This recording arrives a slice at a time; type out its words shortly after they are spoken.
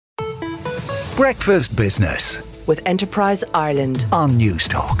Breakfast Business with Enterprise Ireland on News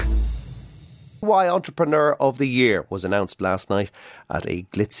Talk. Y Entrepreneur of the Year was announced last night at a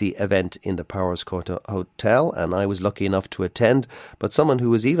glitzy event in the Powerscourt Hotel, and I was lucky enough to attend. But someone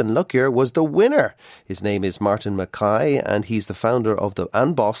who was even luckier was the winner. His name is Martin Mackay, and he's the founder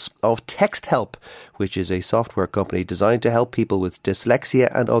and boss of TextHelp, which is a software company designed to help people with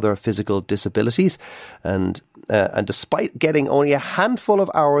dyslexia and other physical disabilities. And despite getting only a handful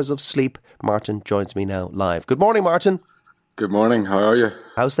of hours of sleep, Martin joins me now live. Good morning, Martin. Good morning. How are you?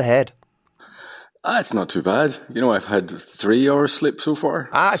 How's the head? It's not too bad. You know, I've had 3 hours sleep so far.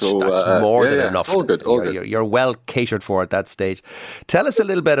 That's more than enough. All good. You're well catered for at that stage. Tell us a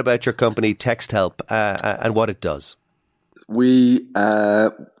little bit about your company, TextHelp, and what it does. We're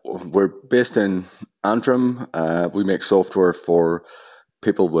based in Antrim. We make software for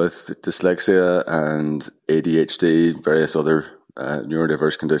people with dyslexia and ADHD, various other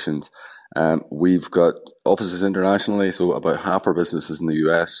neurodiverse conditions. We've got offices internationally, so about half our business is in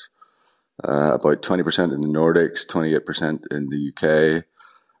the US. About 20% in the Nordics, 28% in the UK,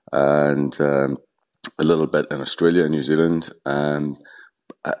 and a little bit in Australia and New Zealand.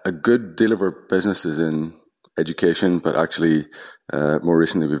 A good deal of our business is in education, but actually more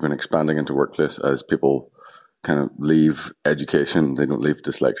recently we've been expanding into workplace as people kind of leave education. They don't leave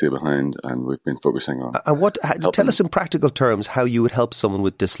dyslexia behind, and we've been focusing on tell us in practical terms how you would help someone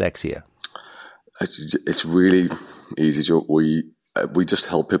with dyslexia. It's really easy, Joe. We just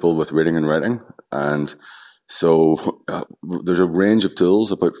help people with reading and writing. And so there's a range of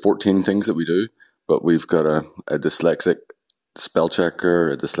tools, about 14 things that we do, but we've got a dyslexic spell checker,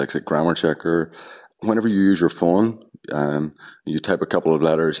 a dyslexic grammar checker. Whenever you use your phone, you type a couple of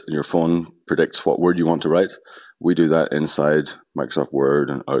letters and your phone predicts what word you want to write. We do that inside Microsoft Word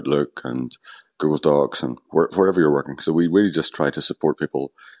and Outlook and Google Docs and wherever you're working. So we really just try to support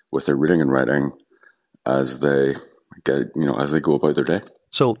people with their reading and writing as they go about their day.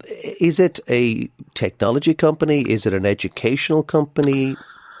 So is it a technology company? Is it an educational company?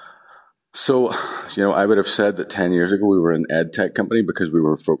 So, I would have said that 10 years ago we were an ed tech company because we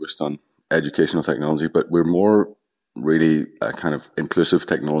were focused on educational technology, but we're more really a kind of inclusive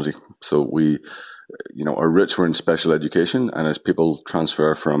technology. So our roots were in special education, and as people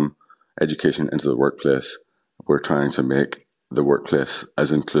transfer from education into the workplace, we're trying to make the workplace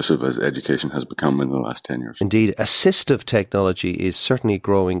as inclusive as education has become in the last 10 years. Indeed, assistive technology is certainly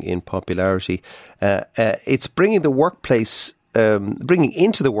growing in popularity. It's bringing into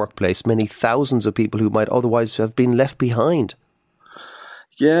the workplace many thousands of people who might otherwise have been left behind.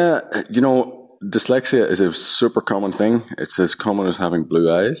 Yeah, dyslexia is a super common thing. It's as common as having blue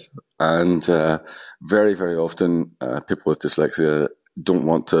eyes. And very, very often people with dyslexia don't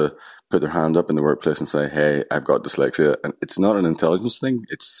want to put their hand up in the workplace and say, hey, I've got dyslexia. And it's not an intelligence thing.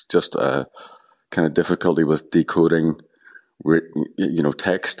 It's just a kind of difficulty with decoding,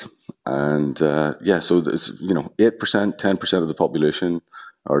 text. And so it's, 8%, 10% of the population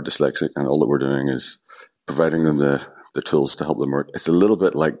are dyslexic. And all that we're doing is providing them the tools to help them work. It's a little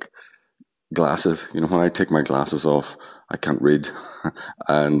bit like glasses. When I take my glasses off, I can't read.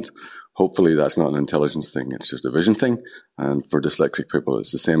 And hopefully that's not an intelligence thing. It's just a vision thing. And for dyslexic people,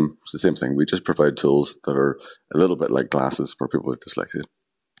 it's the same thing. We just provide tools that are a little bit like glasses for people with dyslexia.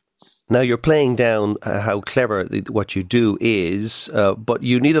 Now, you're playing down how clever what you do is, but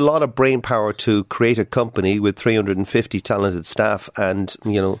you need a lot of brain power to create a company with 350 talented staff and,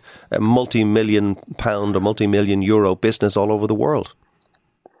 a multi-million pound or multi-million euro business all over the world.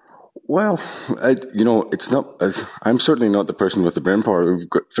 Well, it's not. I'm certainly not the person with the brain power. We've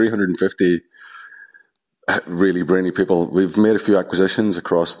got 350 really brainy people. We've made a few acquisitions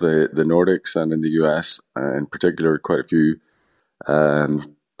across the Nordics and in the US, in particular, quite a few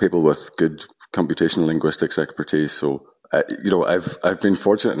people with good computational linguistics expertise. So, I've been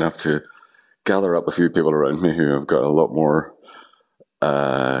fortunate enough to gather up a few people around me who have got a lot more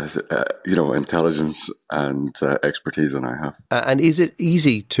intelligence and expertise than I have. And is it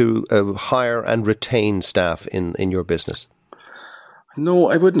easy to hire and retain staff in your business? No,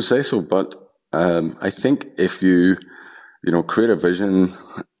 I wouldn't say so. But I think if you, create a vision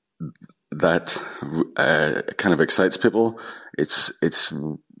that kind of excites people, it's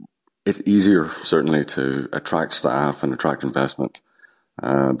easier certainly to attract staff and attract investment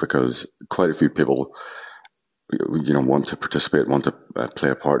because quite a few people want to participate, want to play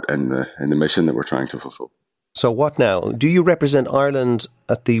a part in the mission that we're trying to fulfill. So what now? Do you represent Ireland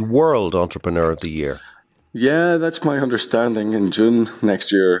at the World Entrepreneur of the Year? Yeah, that's my understanding. In June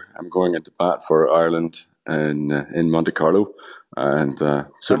next year, I'm going into bat for Ireland in Monte Carlo, and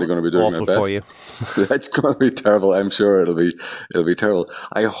certainly going to be doing my best. For you. It's going to be terrible. I'm sure it'll be terrible.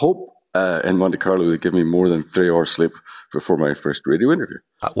 I hope in Monte Carlo would give me more than 3 hours sleep before my first radio interview.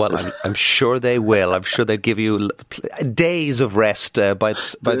 Well, I'm sure they will. I'm sure they'll give you days of rest by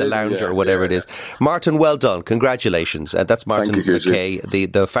the lounger or whatever it is. Martin, well done. Congratulations. That's Martin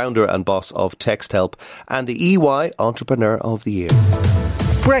McKay, the founder and boss of Text Help and the EY Entrepreneur of the Year.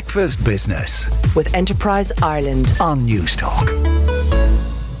 Breakfast Business with Enterprise Ireland on Newstalk.